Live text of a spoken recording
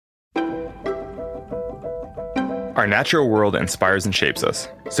Our natural world inspires and shapes us,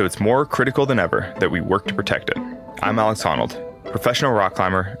 so it's more critical than ever that we work to protect it. I'm Alex Honnold, professional rock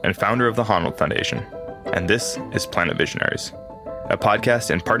climber and founder of the Honnold Foundation, and this is Planet Visionaries, a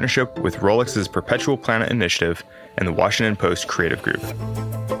podcast in partnership with Rolex's Perpetual Planet Initiative and the Washington Post Creative Group.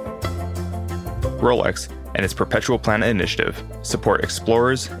 Rolex and its Perpetual Planet Initiative support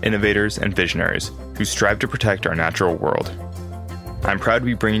explorers, innovators, and visionaries who strive to protect our natural world. I'm proud to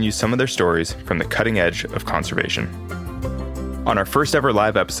be bringing you some of their stories from the cutting edge of conservation. On our first ever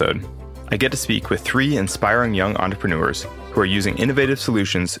live episode, I get to speak with three inspiring young entrepreneurs who are using innovative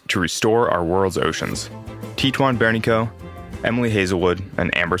solutions to restore our world's oceans: Titouan Bernico, Emily Hazelwood,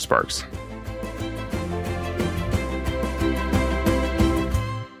 and Amber Sparks.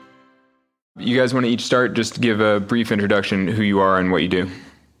 You guys want to each start? Just give a brief introduction, who you are and what you do.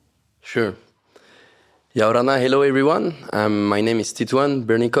 Sure. Yaorana, hello everyone. My name is Titouan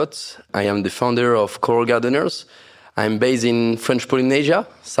Bernicot. I am the founder of Coral Gardeners. I'm based in French Polynesia,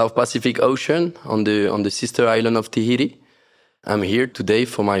 South Pacific Ocean, on the sister island of Tahiti. I'm here today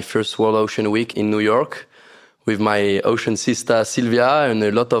for my first World Ocean Week in New York with my ocean sister Sylvia and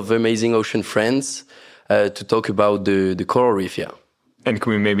a lot of amazing ocean friends to talk about the coral reef here. And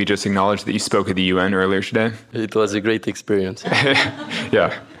can we maybe just acknowledge that you spoke at the UN earlier today? It was a great experience.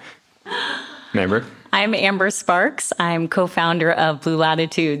 Yeah. Amber? I'm Amber Sparks. I'm co-founder of Blue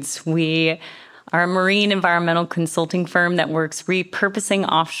Latitudes. We are a marine environmental consulting firm that works repurposing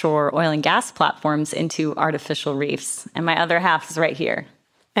offshore oil and gas platforms into artificial reefs. And my other half is right here.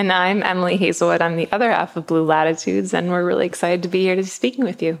 And I'm Emily Hazelwood. I'm the other half of Blue Latitudes, and we're really excited to be here to be speaking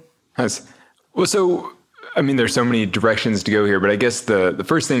with you. Nice. Well, so, there's so many directions to go here, but I guess the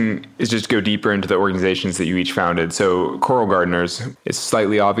first thing is just go deeper into the organizations that you each founded. So Coral Gardeners is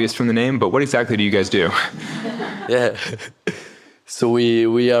slightly obvious from the name, but what exactly do you guys do? Yeah. So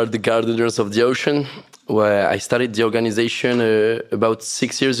we are the Gardeners of the Ocean, where I started the organization about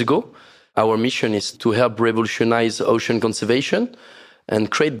 6 years ago. Our mission is to help revolutionize ocean conservation and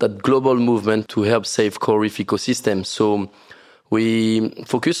create that global movement to help save coral reef ecosystems. So we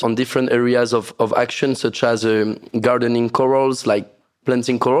focus on different areas of action, such as gardening corals, like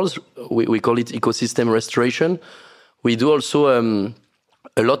planting corals. We call it ecosystem restoration. We do also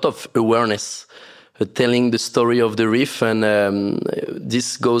a lot of awareness, telling the story of the reef. And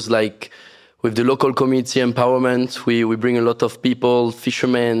this goes like with the local community empowerment. We bring a lot of people,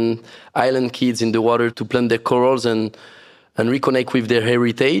 fishermen, island kids in the water to plant their corals and reconnect with their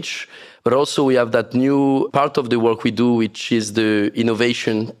heritage. But also we have that new part of the work we do, which is the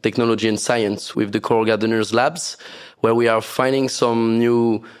innovation, technology and science with the Coral Gardeners Labs, where we are finding some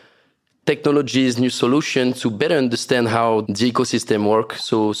new technologies, new solutions to better understand how the ecosystem works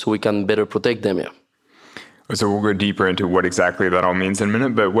so we can better protect them. Yeah. So we'll go deeper into what exactly that all means in a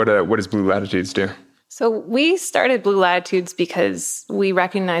minute, but what does Blue Latitudes do? So we started Blue Latitudes because we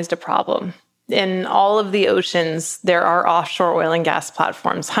recognized a problem. In all of the oceans, there are offshore oil and gas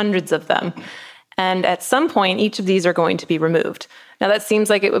platforms, hundreds of them. And at some point, each of these are going to be removed. Now, that seems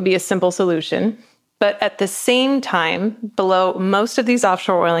like it would be a simple solution. But at the same time, below most of these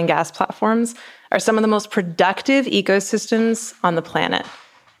offshore oil and gas platforms are some of the most productive ecosystems on the planet.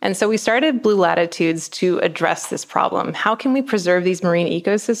 And so we started Blue Latitudes to address this problem. How can we preserve these marine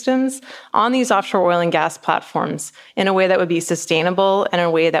ecosystems on these offshore oil and gas platforms in a way that would be sustainable and in a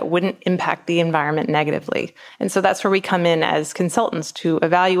way that wouldn't impact the environment negatively? And so that's where we come in as consultants to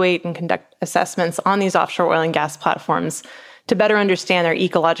evaluate and conduct assessments on these offshore oil and gas platforms to better understand their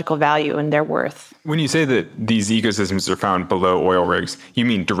ecological value and their worth. When you say that these ecosystems are found below oil rigs, you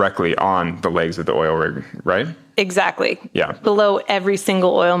mean directly on the legs of the oil rig, right? Exactly. Yeah. Below every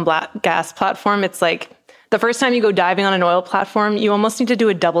single oil and gas platform, it's like the first time you go diving on an oil platform, you almost need to do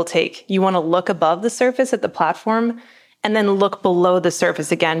a double take. You want to look above the surface at the platform and then look below the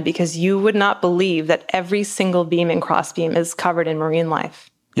surface again, because you would not believe that every single beam and crossbeam is covered in marine life.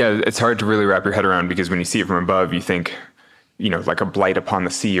 Yeah, it's hard to really wrap your head around, because when you see it from above, you think, like a blight upon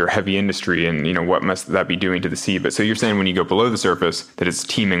the sea or heavy industry, and, what must that be doing to the sea? But so you're saying when you go below the surface that it's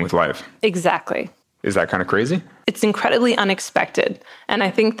teeming with life. Exactly. Is that kind of crazy? It's incredibly unexpected. And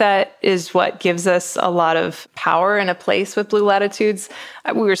I think that is what gives us a lot of power and a place with Blue Latitudes.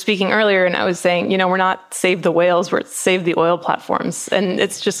 We were speaking earlier and I was saying, we're not save the whales, we're save the oil platforms. And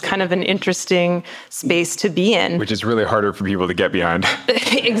it's just kind of an interesting space to be in. Which is really harder for people to get behind.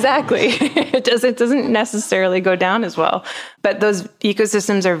 Exactly. It doesn't necessarily go down as well. But those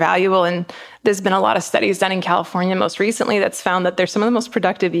ecosystems are valuable. And there's been a lot of studies done in California most recently that's found that they're some of the most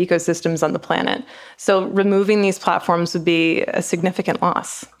productive ecosystems on the planet. So removing these platforms would be a significant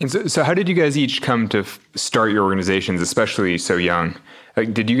loss. And so how did you guys each come to start your organizations, especially so young?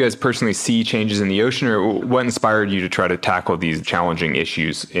 Did you guys personally see changes in the ocean, or what inspired you to try to tackle these challenging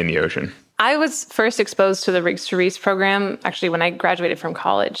issues in the ocean? I was first exposed to the Rigs to Reefs program actually when I graduated from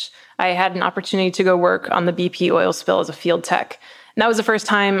college. I had an opportunity to go work on the BP oil spill as a field tech. And that was the first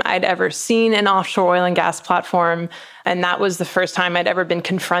time I'd ever seen an offshore oil and gas platform. And that was the first time I'd ever been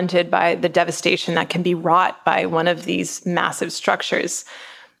confronted by the devastation that can be wrought by one of these massive structures.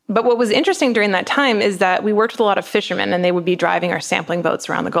 But what was interesting during that time is that we worked with a lot of fishermen, and they would be driving our sampling boats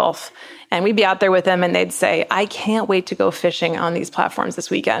around the Gulf. And we'd be out there with them, and they'd say, I can't wait to go fishing on these platforms this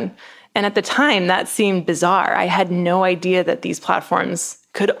weekend. And at the time, that seemed bizarre. I had no idea that these platforms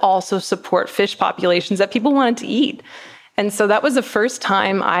could also support fish populations that people wanted to eat. And so that was the first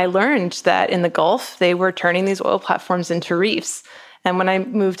time I learned that in the Gulf, they were turning these oil platforms into reefs. And when I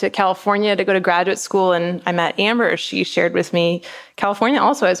moved to California to go to graduate school and I met Amber, she shared with me, California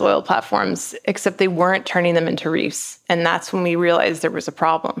also has oil platforms, except they weren't turning them into reefs. And that's when we realized there was a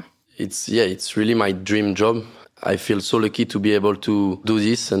problem. It's really my dream job. I feel so lucky to be able to do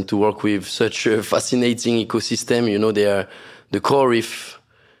this and to work with such a fascinating ecosystem. You know, the coral reef,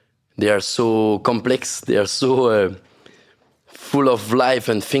 they are so complex. They are so full of life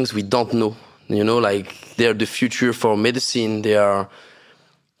and things we don't know. You know, like they are the future for medicine. They are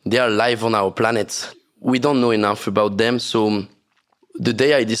live on our planet. We don't know enough about them. So the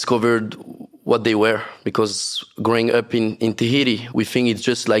day I discovered what they were, because growing up in Tahiti, we think it's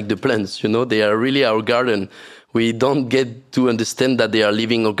just like the plants. You know, they are really our garden. We don't get to understand that they are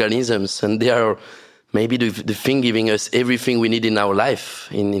living organisms, and they are maybe the thing giving us everything we need in our life.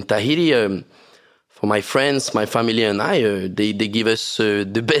 In Tahiti, for my friends, my family and I, they give us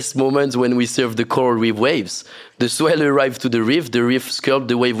the best moments when we surf the coral reef waves. The swell arrives to the reef sculpts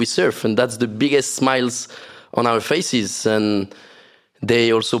the wave we surf, and that's the biggest smiles on our faces. And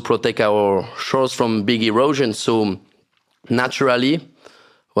they also protect our shores from big erosion. So naturally,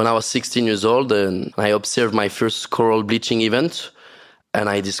 when I was 16 years old, and I observed my first coral bleaching event, and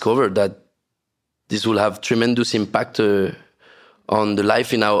I discovered that this will have tremendous impact on the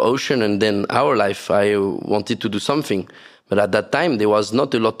life in our ocean and then our life. I wanted to do something. But at that time, there was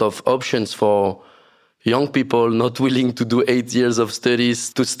not a lot of options for young people not willing to do 8 years of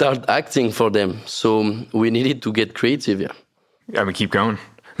studies to start acting for them. So we needed to get creative, yeah. I mean, keep going.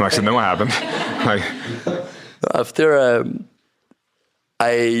 Like, so then what happened? After...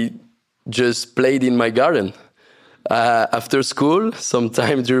 I just played in my garden after school,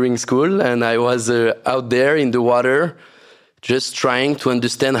 sometime during school, and I was out there in the water just trying to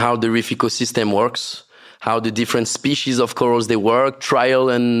understand how the reef ecosystem works, how the different species of corals they work,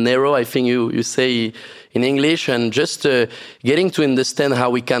 trial and error, I think you say in English, and just getting to understand how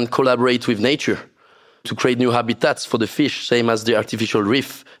we can collaborate with nature to create new habitats for the fish, same as the artificial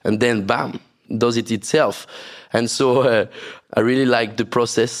reef, and then bam, does it itself. And so I really like the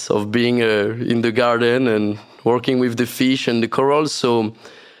process of being in the garden and working with the fish and the corals. So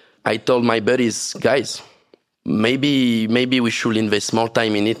I told my buddies, guys, maybe we should invest more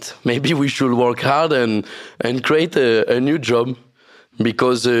time in it. Maybe we should work hard and create a new job,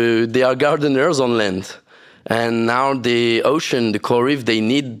 because they are gardeners on land. And now the ocean, the coral reef, they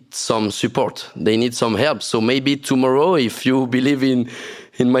need some support. They need some help. So maybe tomorrow, if you believe in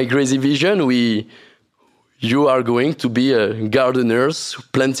my crazy vision, you are going to be gardeners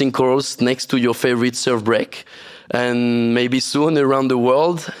planting corals next to your favorite surf break, and maybe soon around the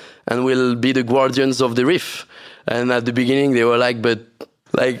world, and we'll be the guardians of the reef. And at the beginning, they were like, but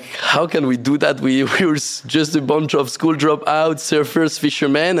like, how can we do that? We were just a bunch of school dropouts, surfers,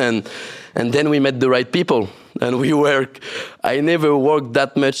 fishermen, and then we met the right people. And I never worked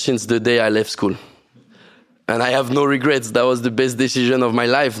that much since the day I left school. And I have no regrets. That was the best decision of my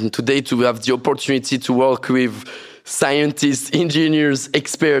life. And today, to have the opportunity to work with scientists, engineers,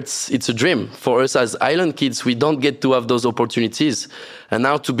 experts, it's a dream. For us as island kids, we don't get to have those opportunities. And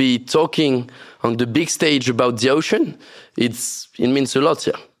now to be talking on the big stage about the ocean, it means a lot,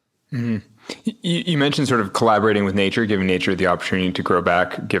 yeah. Mm-hmm. You mentioned sort of collaborating with nature, giving nature the opportunity to grow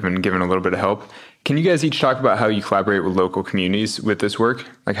back, given a little bit of help. Can you guys each talk about how you collaborate with local communities with this work?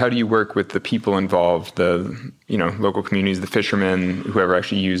 Like, how do you work with the people involved, the local communities, the fishermen, whoever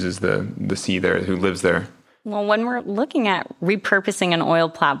actually uses the sea there, who lives there? Well, when we're looking at repurposing an oil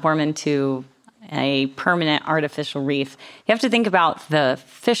platform into a permanent artificial reef, you have to think about the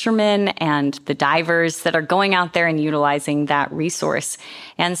fishermen and the divers that are going out there and utilizing that resource.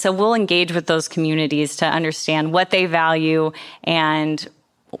 And so we'll engage with those communities to understand what they value and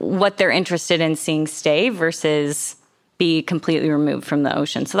what they're interested in seeing stay versus be completely removed from the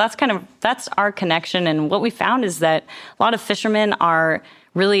ocean. So that's our connection. And what we found is that a lot of fishermen are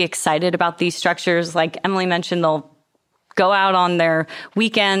really excited about these structures. Like Emily mentioned, they'll go out on their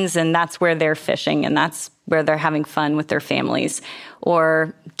weekends and that's where they're fishing and that's where they're having fun with their families.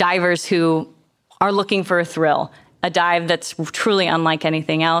 Or divers who are looking for a thrill, a dive that's truly unlike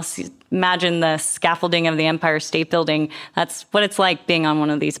anything else. Imagine the scaffolding of the Empire State Building. That's what it's like being on one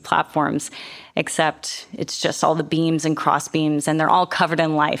of these platforms, except it's just all the beams and cross beams, and they're all covered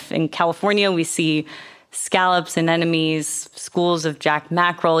in life. In California, we see scallops, anemones, schools of jack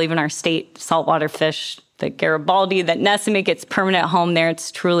mackerel, even our state saltwater fish, the Garibaldi, that nests and make its permanent home there.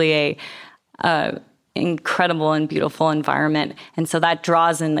 It's truly a incredible and beautiful environment. And so that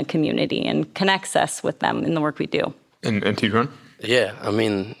draws in the community and connects us with them in the work we do. And Tidron? Yeah, I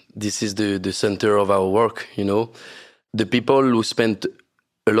mean, this is the center of our work, you know. The people who spend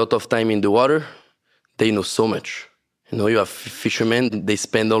a lot of time in the water, they know so much. You know, you have fishermen, they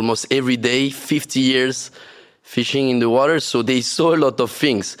spend almost every day, 50 years fishing in the water, so they saw a lot of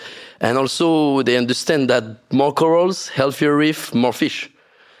things. And also they understand that more corals, healthier reef, more fish.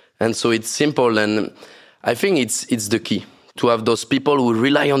 And so it's simple, and I think it's the key to have those people who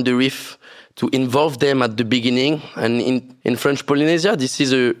rely on the reef, to involve them at the beginning. And in French Polynesia, this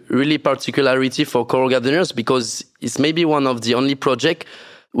is a really particularity for coral gardeners because it's maybe one of the only projects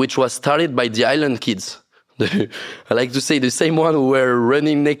which was started by the island kids. I like to say the same one who were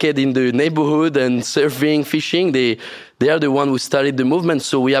running naked in the neighborhood and surfing, fishing. They are the one who started the movement.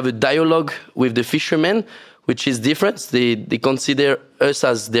 So we have a dialogue with the fishermen, which is different. They consider us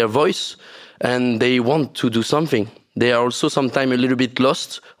as their voice and they want to do something. They are also sometimes a little bit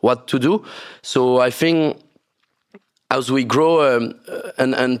lost what to do. So I think as we grow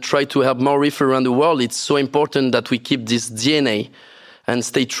and try to help more reef around the world, it's so important that we keep this DNA and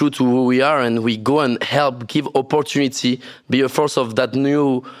stay true to who we are, and we go and help, give opportunity, be a force of that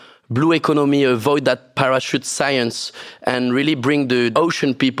new blue economy, avoid that parachute science, and really bring the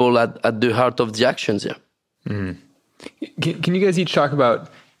ocean people at the heart of the actions here. Mm-hmm. Can you guys each talk about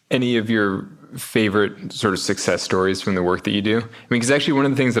any of your favorite sort of success stories from the work that you do? I mean, because actually one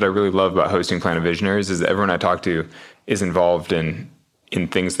of the things that I really love about hosting Planet Visionaries is that everyone I talk to is involved in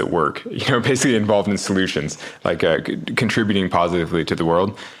things that work, you know, basically involved in solutions, like contributing positively to the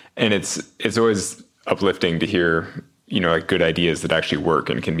world. And it's always uplifting to hear, you know, like good ideas that actually work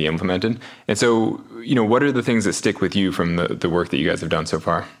and can be implemented. And so, you know, what are the things that stick with you from the work that you guys have done so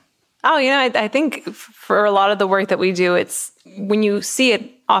far? Oh, you know, I think for a lot of the work that we do, it's when you see it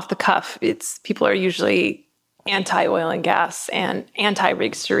off the cuff, it's people are usually anti-oil and gas and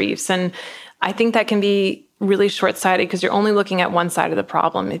anti-rigs to reefs. And I think that can be really short-sighted because you're only looking at one side of the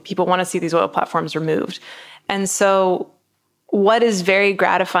problem. People want to see these oil platforms removed. And so what is very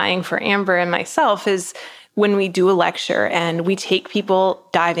gratifying for Amber and myself is when we do a lecture and we take people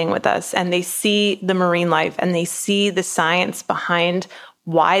diving with us and they see the marine life and they see the science behind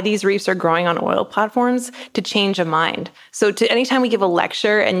why these reefs are growing on oil platforms, to change a mind. So anytime we give a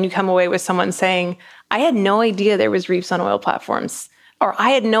lecture and you come away with someone saying, I had no idea there was reefs on oil platforms, or I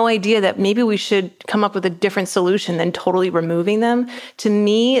had no idea that maybe we should come up with a different solution than totally removing them. To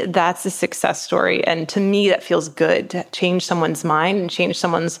me, that's a success story. And to me, that feels good to change someone's mind and change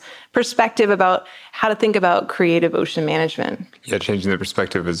someone's perspective about how to think about creative ocean management. Yeah, changing the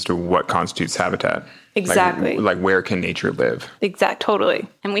perspective as to what constitutes habitat. Exactly. Like where can nature live? Totally.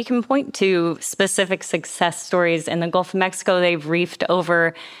 And we can point to specific success stories. In the Gulf of Mexico, they've reefed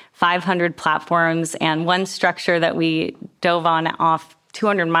over 500 platforms, and one structure that we dove on off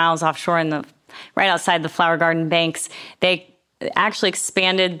 200 miles offshore right outside the Flower Garden Banks, they actually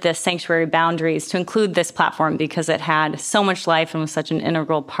expanded the sanctuary boundaries to include this platform because it had so much life and was such an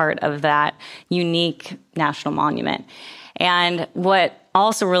integral part of that unique national monument. And what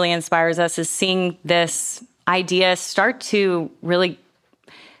also really inspires us is seeing this idea start to really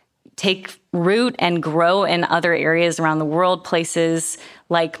take root and grow in other areas around the world. Places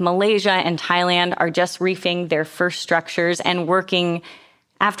like Malaysia and Thailand are just reefing their first structures and working,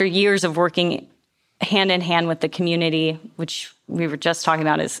 after years of working hand in hand with the community, which we were just talking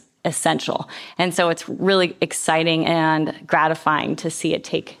about is essential. And so it's really exciting and gratifying to see it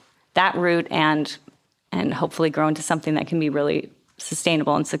take that root and hopefully grow into something that can be really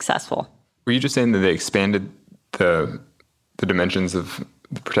sustainable and successful. Were you just saying that they expanded the dimensions of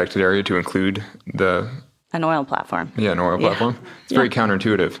the protected area to include an oil platform? Yeah, an oil platform. It's very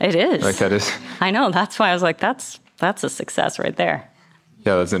counterintuitive. It is. Like that is. I know. That's why I was like, that's a success right there.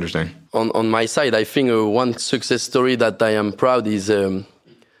 Yeah, that's interesting. On my side, I think one success story that I am proud is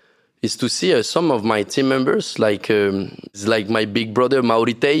to see some of my team members, it's like my big brother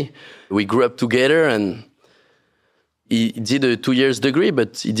Maurite. We grew up together, and He did a 2 years degree,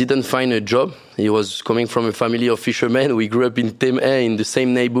 but he didn't find a job. He was coming from a family of fishermen. We grew up in Temhe in the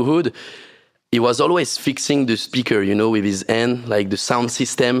same neighborhood. He was always fixing the speaker, with his hand, like the sound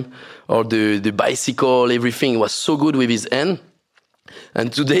system or the bicycle, everything. He was so good with his hand.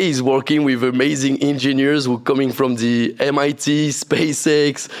 And today he's working with amazing engineers who are coming from the MIT,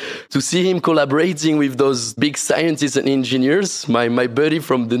 SpaceX. To see him collaborating with those big scientists and engineers, my buddy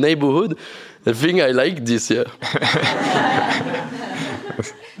from the neighborhood, I think I like this, yeah.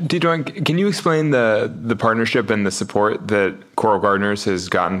 Didouin, can you explain the partnership and the support that Coral Gardeners has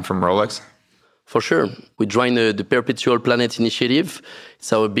gotten from Rolex? For sure. We joined the Perpetual Planet Initiative.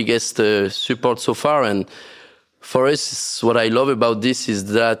 It's our biggest support so far. And for us, what I love about this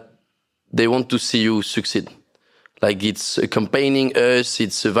is that they want to see you succeed. Like it's campaigning us,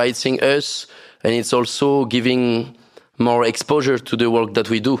 it's inviting us, and it's also giving more exposure to the work that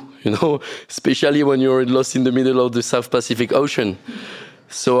we do, especially when you're lost in the middle of the South Pacific Ocean.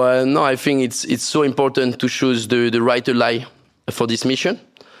 So I think it's so important to choose the right ally for this mission.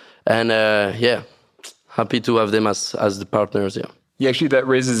 And happy to have them as the partners, yeah. Yeah, actually, that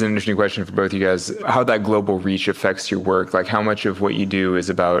raises an interesting question for both you guys. How that global reach affects your work. Like how much of what you do is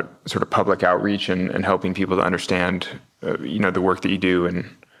about sort of public outreach and helping people to understand, the work that you do. And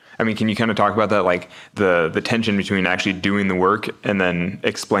I mean, can you kind of talk about that? Like the tension between actually doing the work and then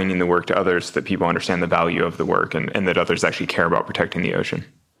explaining the work to others so that people understand the value of the work and that others actually care about protecting the ocean.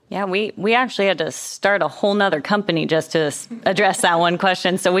 Yeah, we actually had to start a whole nother company just to address that one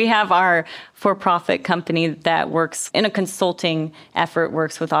question. So we have our for-profit company that works in a consulting effort,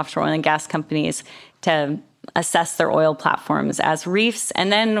 works with offshore oil and gas companies to assess their oil platforms as reefs. And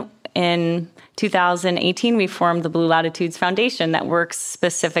then in 2018, we formed the Blue Latitudes Foundation that works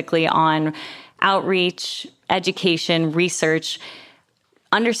specifically on outreach, education, research,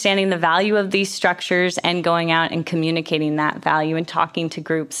 understanding the value of these structures and going out and communicating that value and talking to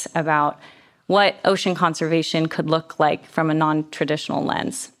groups about what ocean conservation could look like from a non-traditional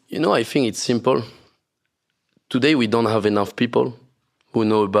lens. I think it's simple. Today, we don't have enough people who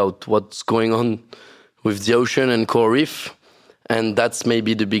know about what's going on with the ocean and coral reef. And that's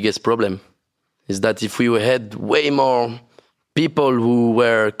maybe the biggest problem, is that if we had way more people who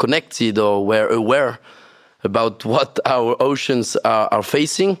were connected or were aware about what our oceans are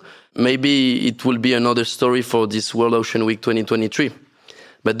facing, maybe it will be another story for this World Ocean Week 2023.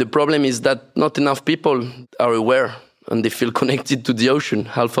 But the problem is that not enough people are aware and they feel connected to the ocean,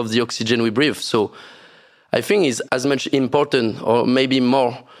 half of the oxygen we breathe. So I think it's as much important or maybe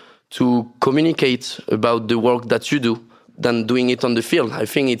more to communicate about the work that you do than doing it on the field. I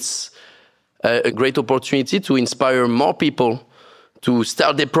think it's a great opportunity to inspire more people to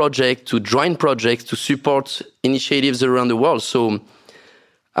start their project, to join projects, to support initiatives around the world. So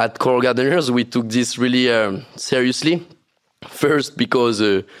at Coral Gardeners, we took this really seriously. First, because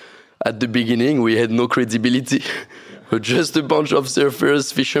at the beginning, we had no credibility. We're just a bunch of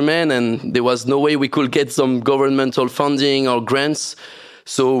surfers, fishermen, and there was no way we could get some governmental funding or grants.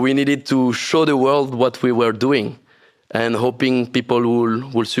 So we needed to show the world what we were doing and hoping people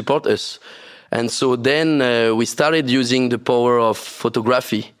will support us. And so then we started using the power of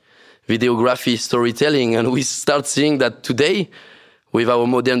photography, videography, storytelling, and we start seeing that today, with our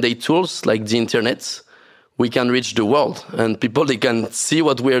modern day tools like the internet, we can reach the world. And people, they can see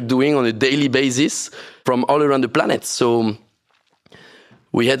what we are doing on a daily basis from all around the planet. So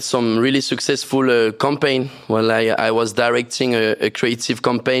we had some really successful campaign. Well, I was directing a creative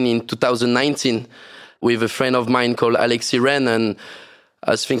campaign in 2019 with a friend of mine called Alex Honnold, and I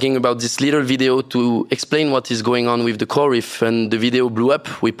was thinking about this little video to explain what is going on with the coral reef, and the video blew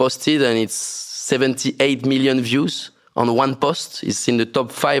up. We posted, and it's 78 million views on one post. It's in the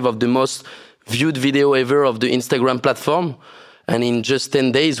top 5 of the most viewed video ever of the Instagram platform. And in just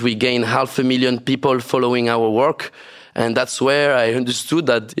 10 days, we gained 500,000 people following our work. And that's where I understood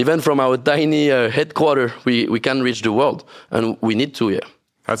that even from our tiny headquarters, we can reach the world. And we need to, yeah.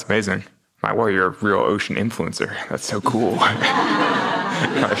 That's amazing. Wow, you're a real ocean influencer. That's so cool.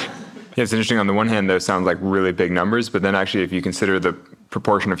 Yeah, it's interesting. On the one hand, those sound like really big numbers, but then actually, if you consider the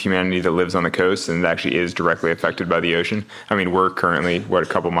proportion of humanity that lives on the coast and actually is directly affected by the ocean, I mean, we're currently a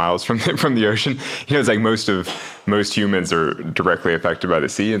couple miles from the ocean. It's like most humans are directly affected by the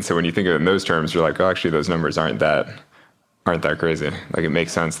sea, and so when you think of it in those terms, you're like, oh, actually, those numbers aren't that crazy. Like, it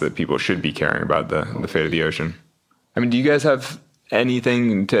makes sense that people should be caring about the fate of the ocean. I mean, do you guys have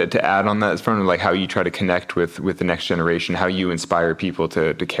anything to add on that front, like how you try to connect with the next generation, how you inspire people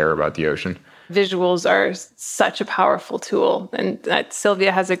to care about the ocean? Visuals are such a powerful tool. And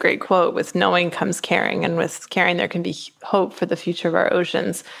Sylvia has a great quote, with knowing comes caring, and with caring there can be hope for the future of our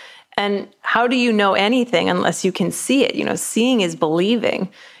oceans. And how do you know anything unless you can see it? Seeing is believing.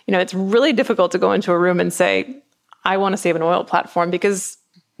 It's really difficult to go into a room and say, I want to save an oil platform, because,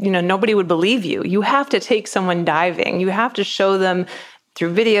 nobody would believe you. You have to take someone diving. You have to show them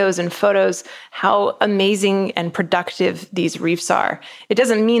through videos and photos how amazing and productive these reefs are. It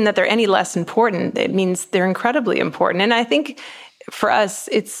doesn't mean that they're any less important. It means they're incredibly important. And I think for us,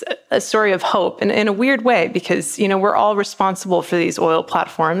 it's a story of hope in a weird way, because, we're all responsible for these oil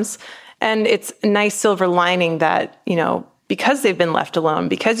platforms. And it's a nice silver lining that, because they've been left alone,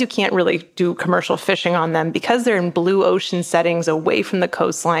 because you can't really do commercial fishing on them, because they're in blue ocean settings, away from the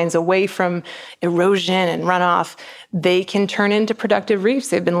coastlines, away from erosion and runoff, they can turn into productive reefs.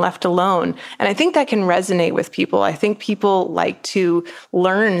 They've been left alone. And I think that can resonate with people. I think people like to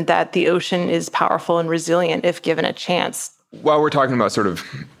learn that the ocean is powerful and resilient if given a chance. While we're talking about sort of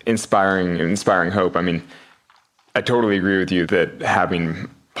inspiring hope, I mean, I totally agree with you that having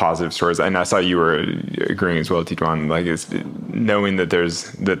positive stories, and I saw you were agreeing as well, Tidwan, like is knowing that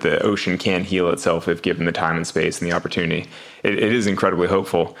the ocean can heal itself if given the time and space and the opportunity. It is incredibly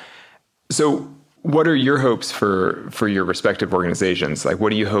hopeful. So what are your hopes for your respective organizations? Like, what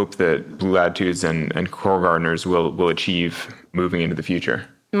do you hope that Blue Latitudes and Coral Gardeners will achieve moving into the future?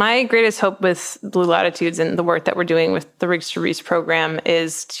 My greatest hope with Blue Latitudes and the work that we're doing with the Rigs to Reefs program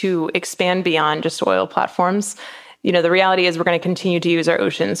is to expand beyond just oil platforms. The reality is we're going to continue to use our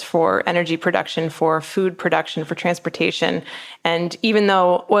oceans for energy production, for food production, for transportation. And even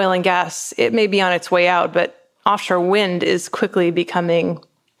though oil and gas, it may be on its way out, but offshore wind is quickly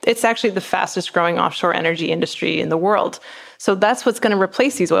it's actually the fastest growing offshore energy industry in the world. So that's what's going to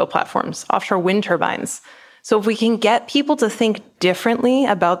replace these oil platforms, offshore wind turbines. So if we can get people to think differently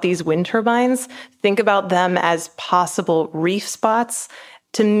about these wind turbines, think about them as possible reef spots,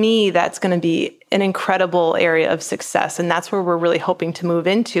 to me, that's going to be an incredible area of success. And that's where we're really hoping to move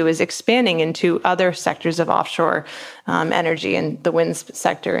into, is expanding into other sectors of offshore energy, and the wind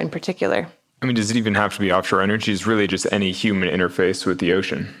sector in particular. I mean, does it even have to be offshore energy? It's really just any human interface with the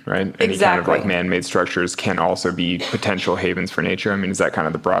ocean, right? Any kind of like man-made structures can also be potential havens for nature. I mean, is that kind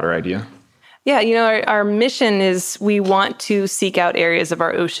of the broader idea? Yeah, our mission is we want to seek out areas of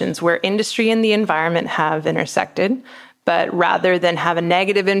our oceans where industry and the environment have intersected, but rather than have a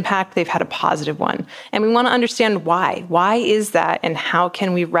negative impact, they've had a positive one. And we want to understand why. Why is that, and how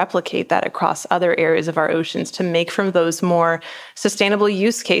can we replicate that across other areas of our oceans to make from those more sustainable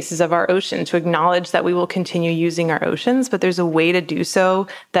use cases of our ocean, to acknowledge that we will continue using our oceans, but there's a way to do so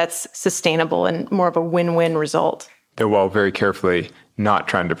that's sustainable and more of a win-win result. While very carefully not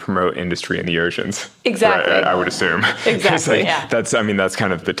trying to promote industry in the oceans. Exactly. Right, I would assume. Exactly. That's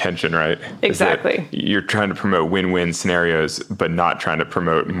kind of the tension, right? Exactly. You're trying to promote win-win scenarios, but not trying to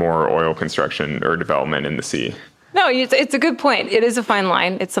promote more oil construction or development in the sea. No, it's a good point. It is a fine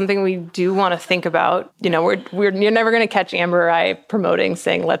line. It's something we do want to think about. You're never going to catch Amber or I promoting,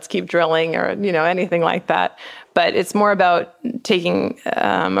 saying, let's keep drilling, or, anything like that. But it's more about taking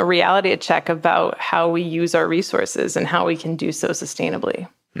a reality check about how we use our resources and how we can do so sustainably.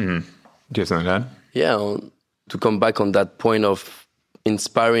 Mm-hmm. Do you have something to add? Yeah, to come back on that point of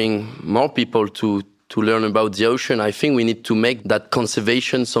inspiring more people to learn about the ocean, I think we need to make that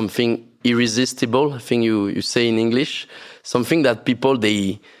conservation something irresistible. I think you say in English, something that people,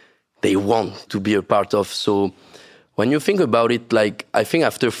 they want to be a part of. So when you think about it, like, I think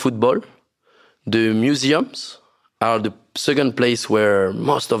after football, the museums are the second place where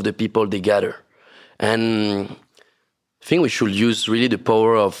most of the people, they gather. And I think we should use really the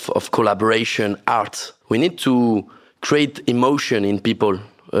power of collaboration, art. We need to create emotion in people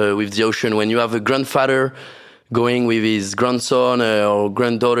with the ocean. When you have a grandfather going with his grandson or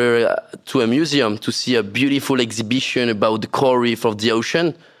granddaughter to a museum to see a beautiful exhibition about the coral reef of the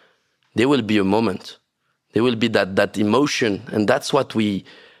ocean, there will be a moment. There will be that emotion. And that's what we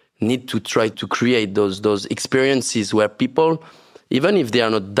need to try to create, those experiences where people, even if they are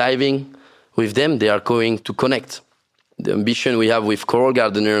not diving with them, they are going to connect. The ambition we have with Coral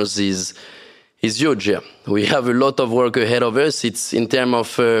Gardeners is huge. Yeah. We have a lot of work ahead of us. It's in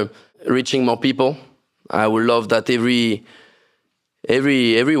terms of reaching more people. I would love that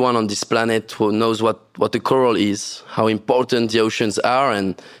everyone on this planet who knows what the coral is, how important the oceans are,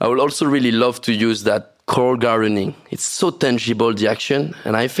 and I would also really love to use that coral gardening. It's so tangible, the action,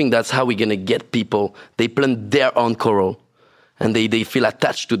 and I think that's how we're going to get people. They plant their own coral, and they feel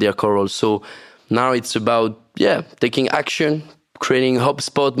attached to their coral. So now it's about, taking action, creating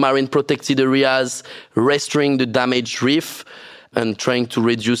hotspot, marine protected areas, restoring the damaged reef, and trying to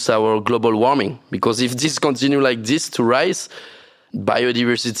reduce our global warming. Because if this continues like this to rise,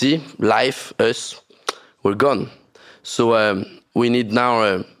 biodiversity, life, us, we're gone. So we need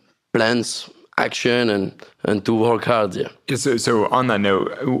now plans, action, and to work hard. Yeah. So on that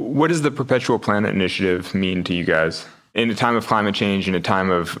note, what does the Perpetual Planet Initiative mean to you guys? In a time of climate change, in a time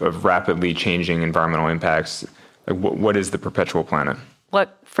of rapidly changing environmental impacts, what is the Perpetual Planet?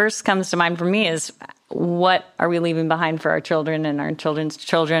 What first comes to mind for me is, what are we leaving behind for our children and our children's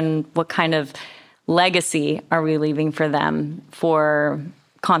children? What kind of legacy are we leaving for them for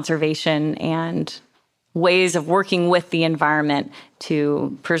conservation and ways of working with the environment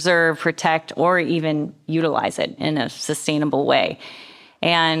to preserve, protect, or even utilize it in a sustainable way?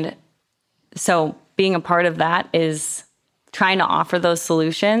 And so being a part of that is trying to offer those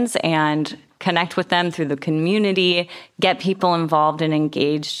solutions and connect with them through the community, get people involved and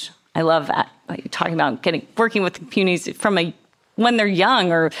engaged. I love that, like, talking about working with communities when they're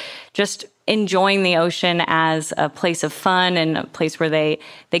young, or just enjoying the ocean as a place of fun and a place where they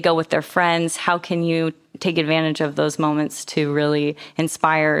go with their friends. How can you take advantage of those moments to really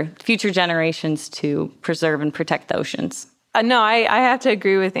inspire future generations to preserve and protect the oceans? No, I have to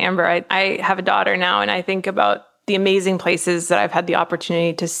agree with Amber. I have a daughter now, and I think about the amazing places that I've had the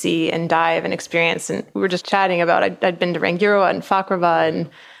opportunity to see and dive and experience. And we were just chatting about, I'd been to Rangiroa and Fakrava and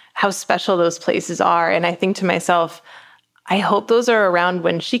how special those places are. And I think to myself, I hope those are around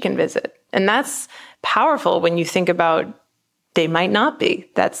when she can visit. And that's powerful when you think about they might not be.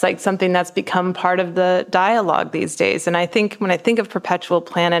 That's like something that's become part of the dialogue these days. And I think when I think of Perpetual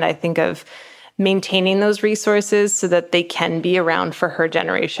Planet, I think of maintaining those resources so that they can be around for her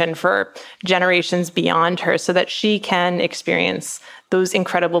generation, for generations beyond her, so that she can experience those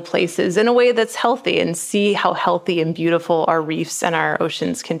incredible places in a way that's healthy and see how healthy and beautiful our reefs and our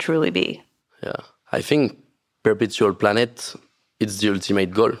oceans can truly be. Yeah, I think Perpetual Planet, it's the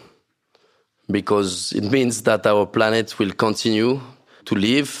ultimate goal, because it means that our planet will continue to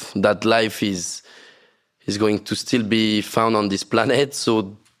live, that life is going to still be found on this planet,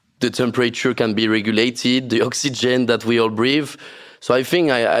 so the temperature can be regulated, the oxygen that we all breathe. So I think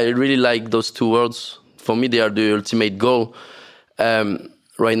I really like those two words. For me, they are the ultimate goal.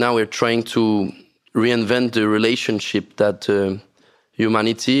 Right now, we're trying to reinvent the relationship that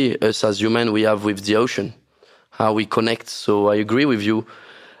humanity, us as human, we have with the ocean, how we connect. So I agree with you,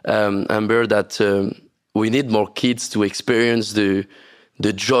 Amber, that we need more kids to experience the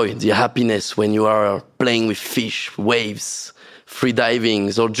joy, the happiness when you are playing with fish, waves, free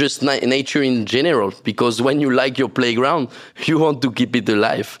divings, or just nature in general, because when you like your playground, you want to keep it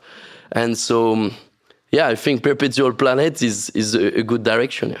alive. And so, yeah, I think Perpetual Planet is a good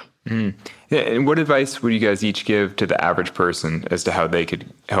direction. Yeah. Mm. Yeah, and what advice would you guys each give to the average person as to how they could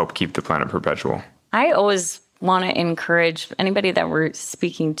help keep the planet perpetual? I always want to encourage anybody that we're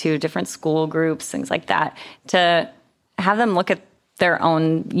speaking to, different school groups, things like that, to have them look at their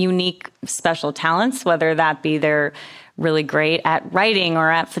own unique special talents, whether that be they're really great at writing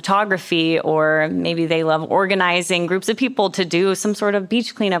or at photography, or maybe they love organizing groups of people to do some sort of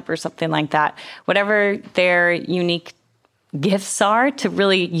beach cleanup or something like that. Whatever their unique gifts are, to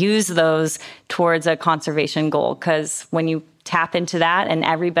really use those towards a conservation goal. Because when you tap into that and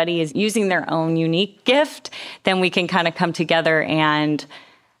everybody is using their own unique gift, then we can kind of come together and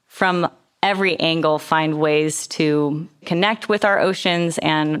from every angle find ways to connect with our oceans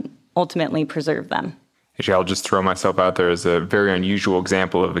and ultimately preserve them. Actually, I'll just throw myself out there as a very unusual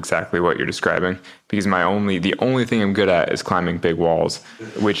example of exactly what you're describing, because the only thing I'm good at is climbing big walls,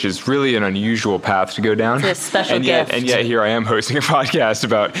 which is really an unusual path to go down. It's a special gift. And yet here I am hosting a podcast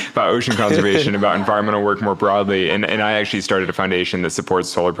about ocean conservation, about environmental work more broadly. And I actually started a foundation that supports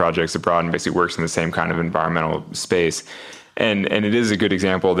solar projects abroad and basically works in the same kind of environmental space. And it is a good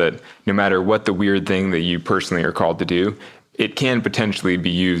example that no matter what the weird thing that you personally are called to do, it can potentially be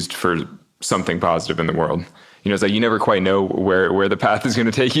used for something positive in the world. It's like you never quite know where the path is going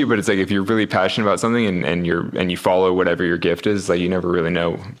to take you, but it's like if you're really passionate about something and you follow whatever your gift is, like you never really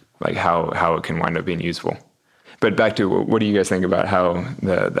know like how it can wind up being useful. But back to what do you guys think about how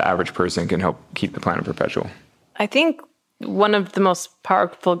the average person can help keep the planet perpetual? I think one of the most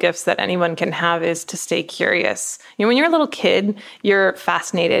powerful gifts that anyone can have is to stay curious. When you're a little kid, you're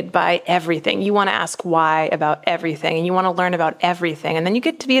fascinated by everything. You want to ask why about everything, and you want to learn about everything. And then you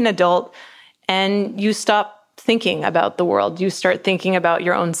get to be an adult and you stop thinking about the world. You start thinking about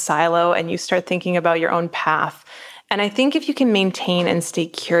your own silo and you start thinking about your own path. And I think if you can maintain and stay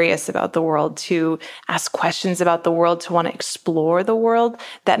curious about the world, to ask questions about the world, to want to explore the world,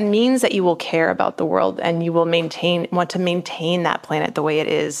 that means that you will care about the world and you will want to maintain that planet the way it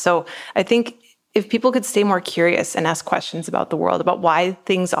is. So I think if people could stay more curious and ask questions about the world, about why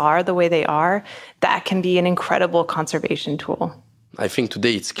things are the way they are, that can be an incredible conservation tool. I think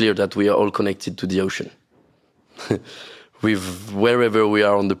today it's clear that we are all connected to the ocean. with wherever we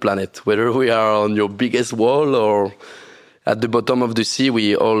are on the planet, whether we are on your biggest wall or at the bottom of the sea,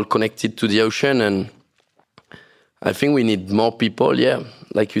 we all connected to the ocean. And I think we need more people,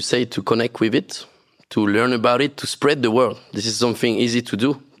 like you say, to connect with it, to learn about it, to spread the word. This is something easy to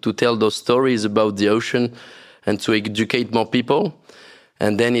do, to tell those stories about the ocean and to educate more people.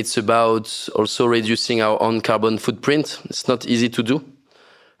 And then it's about also reducing our own carbon footprint. It's not easy to do.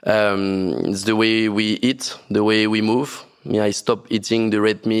 It's the way we eat, the way we move. I stopped eating the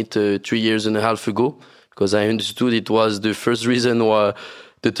red meat 3.5 years ago because I understood it was the first reason why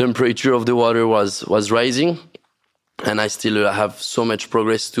the temperature of the water was rising. And I still have so much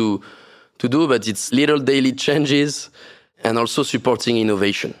progress to do, but it's little daily changes and also supporting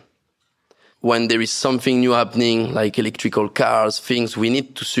innovation. When there is something new happening, like electrical cars, things, we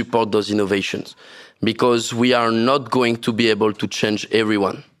need to support those innovations because we are not going to be able to change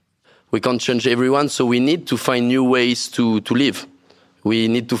everyone. We can't change everyone, so we need to find new ways to live. We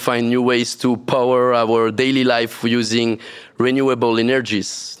need to find new ways to power our daily life using renewable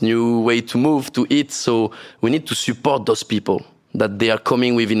energies, new way to move, to eat. So we need to support those people, that they are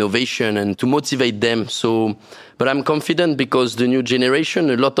coming with innovation and to motivate them. But I'm confident because the new generation,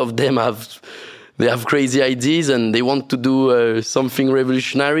 a lot of them have crazy ideas and they want to do something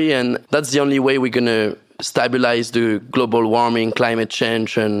revolutionary. And that's the only way we're going to stabilize the global warming, climate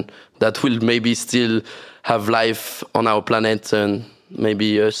change, and that will maybe still have life on our planet and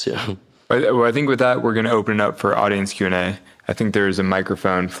maybe us. Yeah. Well, I think with that, we're going to open it up for audience Q&A. I think there's a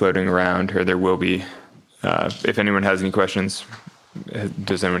microphone floating around, or there will be. If anyone has any questions,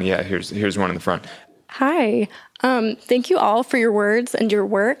 does anyone? Yeah, here's one in the front. Hi. Thank you all for your words and your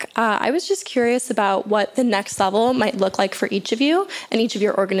work. I was just curious about what the next level might look like for each of you and each of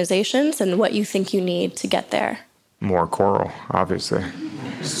your organizations and what you think you need to get there. More coral, obviously.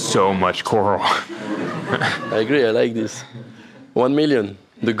 So much coral. I agree. I like this. 1 million,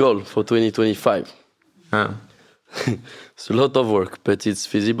 the goal for 2025. Oh. It's a lot of work, but it's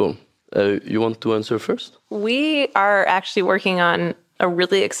feasible. You want to answer first? We are actually working on a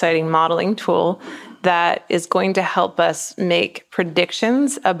really exciting modeling tool that is going to help us make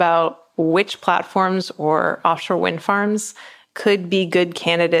predictions about which platforms or offshore wind farms could be good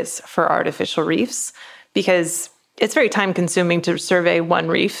candidates for artificial reefs, because it's very time consuming to survey one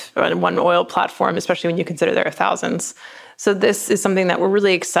reef or one oil platform, especially when you consider there are thousands. So this is something that we're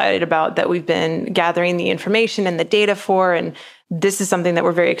really excited about, that we've been gathering the information and the data for. And this is something that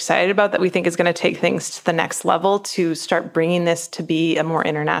we're very excited about, that we think is going to take things to the next level to start bringing this to be a more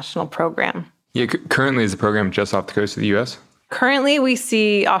international program. Yeah, currently is the program just off the coast of the U.S.? Currently, we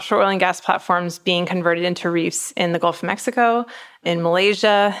see offshore oil and gas platforms being converted into reefs in the Gulf of Mexico, in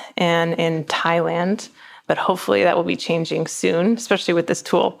Malaysia, and in Thailand. But hopefully that will be changing soon, especially with this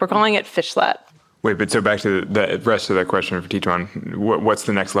tool. We're calling it Fishlet. Wait, but so back to the rest of that question for Tichuan. What's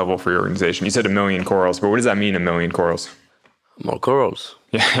the next level for your organization? You said 1 million corals, but what does that mean, 1 million corals? More corals.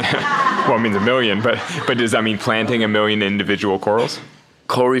 Yeah. Well, it means 1 million, but does that mean planting 1 million individual corals?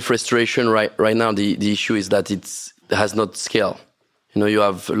 Coral reef restoration right now, the issue is that it has not scale. You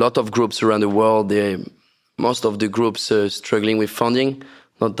have a lot of groups around the world. Most of the groups are struggling with funding,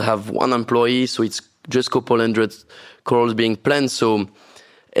 not have one employee, so it's just a couple hundred corals being planted. So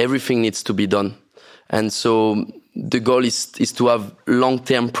everything needs to be done. And so the goal is to have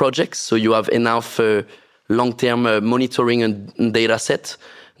long-term projects. So you have enough long-term monitoring and data set.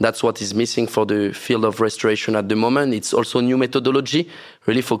 That's what is missing for the field of restoration at the moment. It's also new methodology,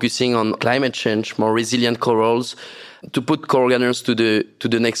 really focusing on climate change, more resilient corals. To put coral gunners to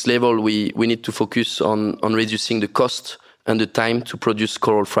the next level, we need to focus on reducing the cost and the time to produce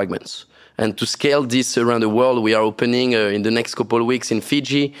coral fragments. And to scale this around the world, we are opening in the next couple of weeks in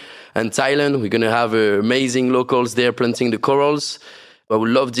Fiji and Thailand. We're going to have amazing locals there planting the corals. I would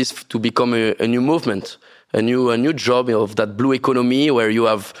love this to become a new movement, a new job of that blue economy where you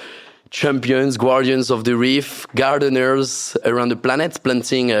have champions, guardians of the reef, gardeners around the planet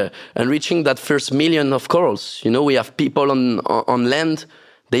planting and reaching that first million of corals. We have people on land,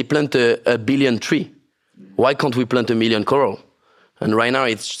 they plant a billion tree. Why can't we plant 1 million coral? And right now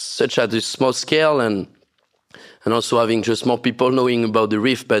it's such at a small scale and also having just more people knowing about the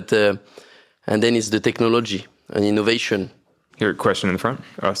reef. But and then it's the technology and innovation. Here, a question in the front.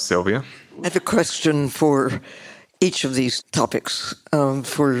 Sylvia. I have a question for each of these topics.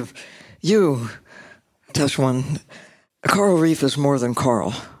 For you, Tichuan, a coral reef is more than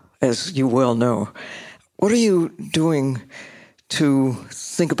coral, as you well know. What are you doing to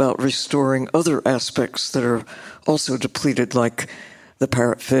think about restoring other aspects that are also depleted, like the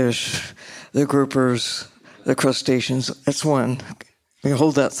parrotfish, the groupers, the crustaceans? That's one. We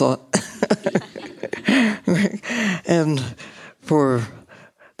hold that thought. And for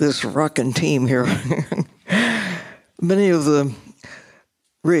this rockin' team here, many of the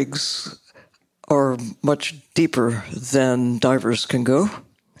rigs are much deeper than divers can go.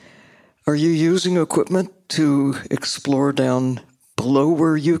 Are you using equipment to explore down below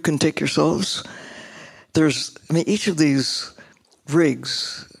where you can take yourselves? Each of these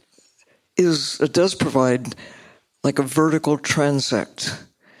rigs does provide like a vertical transect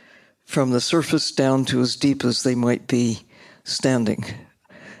from the surface down to as deep as they might be standing.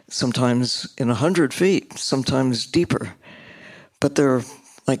 Sometimes in 100 feet, sometimes deeper. But they're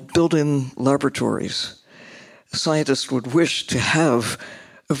like built-in laboratories. Scientists would wish to have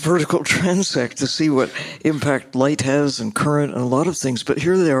a vertical transect to see what impact light has and current and a lot of things, but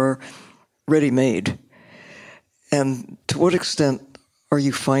here they are, ready-made. And to what extent are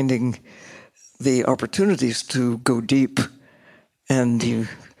you finding the opportunities to go deep? And do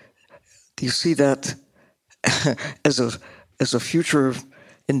you see that as a future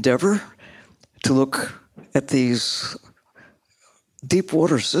endeavor to look at these deep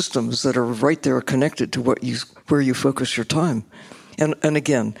water systems that are right there connected to where you focus your time? And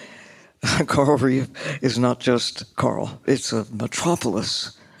again, Coral Reef is not just coral; it's a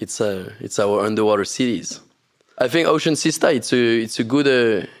metropolis. It's our underwater cities. I think Ocean Sister. It's a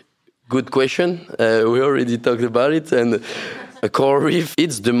good question. We already talked about it, and a coral reef.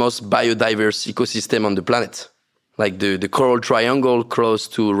 It's the most biodiverse ecosystem on the planet. Like the coral triangle close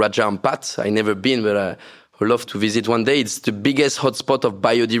to Raja Ampat. I've never been, but I would love to visit one day. It's the biggest hotspot of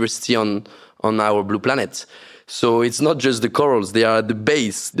biodiversity on our blue planet. So it's not just the corals; they are the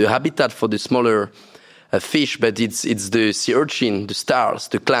base, the habitat for the smaller fish. But it's the sea urchin, the stars,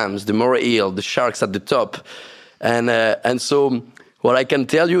 the clams, the moray eel, the sharks at the top, and so what I can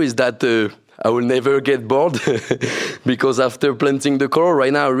tell you is that I will never get bored because after planting the coral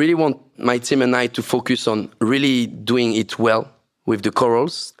right now, I really want my team and I to focus on really doing it well with the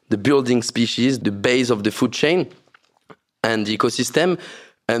corals, the building species, the base of the food chain, and the ecosystem.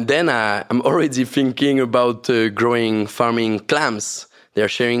 And then I'm already thinking about farming clams. They're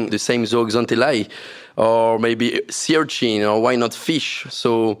sharing the same zooxanthellae, or maybe sea urchin, or why not fish?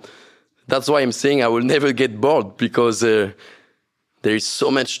 So that's why I'm saying I will never get bored, because there is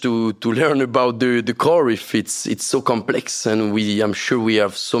so much to learn about the coral reef. It's so complex, and I'm sure we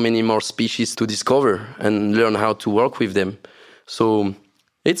have so many more species to discover and learn how to work with them. So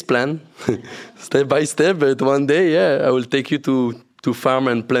it's planned step by step, but one day, I will take you to farm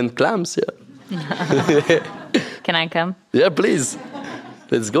and plant clams. Yeah. Can I come? Yeah, please.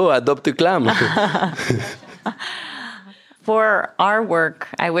 Let's go adopt a clam. For our work,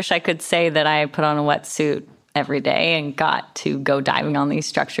 I wish I could say that I put on a wetsuit every day and got to go diving on these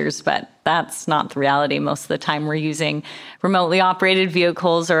structures, but that's not the reality. Most of the time we're using remotely operated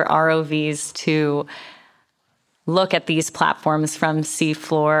vehicles or ROVs to look at these platforms from sea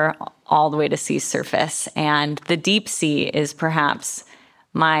floor all the way to sea surface. And the deep sea is perhaps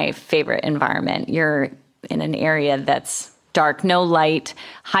my favorite environment. You're in an area that's dark, no light,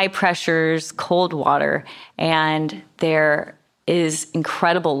 high pressures, cold water, and there is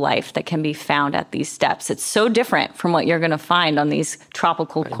incredible life that can be found at these depths. It's so different from what you're going to find on these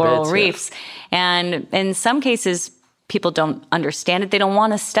tropical coral reefs. And in some cases, people don't understand it. They don't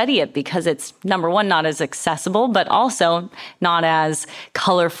want to study it because it's, number one, not as accessible, but also not as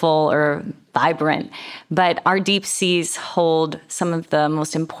colorful or vibrant. But our deep seas hold some of the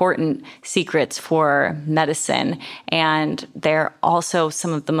most important secrets for medicine. And they're also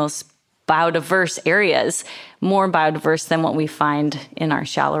some of the most biodiverse areas, more biodiverse than what we find in our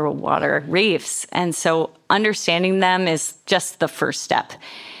shallower water reefs. And so understanding them is just the first step.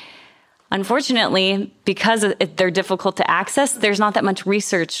 Unfortunately, because they're difficult to access, there's not that much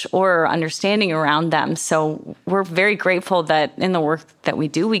research or understanding around them. So we're very grateful that in the work that we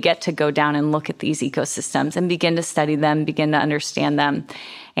do, we get to go down and look at these ecosystems and begin to study them, begin to understand them.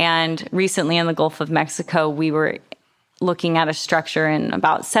 And recently in the Gulf of Mexico, we were looking at a structure in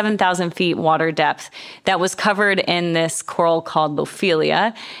about 7,000 feet water depth that was covered in this coral called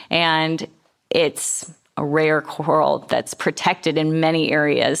Lophelia. And it's a rare coral that's protected in many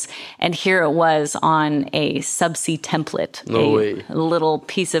areas. And here it was on a subsea template, a little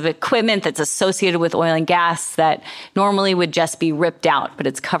piece of equipment that's associated with oil and gas that normally would just be ripped out, but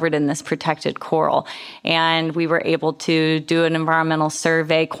it's covered in this protected coral. And we were able to do an environmental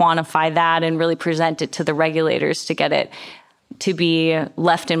survey, quantify that, and really present it to the regulators to get it to be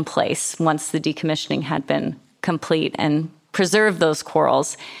left in place once the decommissioning had been complete, and preserve those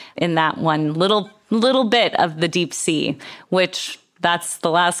corals in that one little bit of the deep sea, which that's the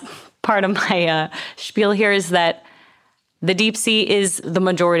last part of my spiel here, is that the deep sea is the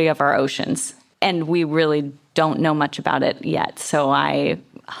majority of our oceans. And we really don't know much about it yet. So I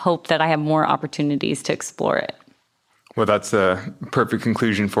hope that I have more opportunities to explore it. Well, that's a perfect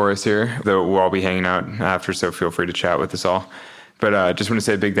conclusion for us here, though we'll all be hanging out after, so feel free to chat with us all. But just want to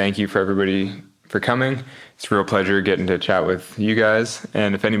say a big thank you for everybody for coming. It's a real pleasure getting to chat with you guys.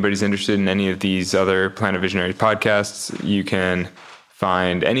 And if anybody's interested in any of these other Planet Visionaries podcasts, you can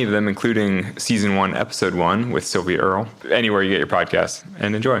find any of them, including Season 1, Episode 1 with Sylvia Earle, anywhere you get your podcasts.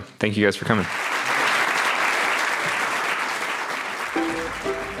 And enjoy. Thank you guys for coming.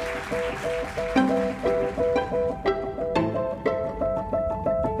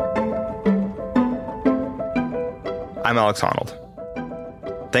 I'm Alex Honnold.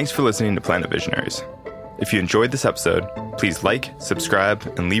 Thanks for listening to Planet Visionaries. If you enjoyed this episode, please like, subscribe,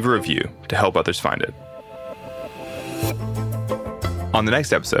 and leave a review to help others find it. On the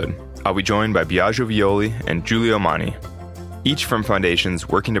next episode, I'll be joined by Biagio Violi and Giulio Mani, each from foundations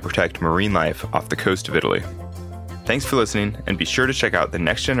working to protect marine life off the coast of Italy. Thanks for listening, and be sure to check out the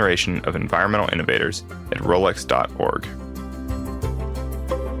next generation of environmental innovators at rolex.org.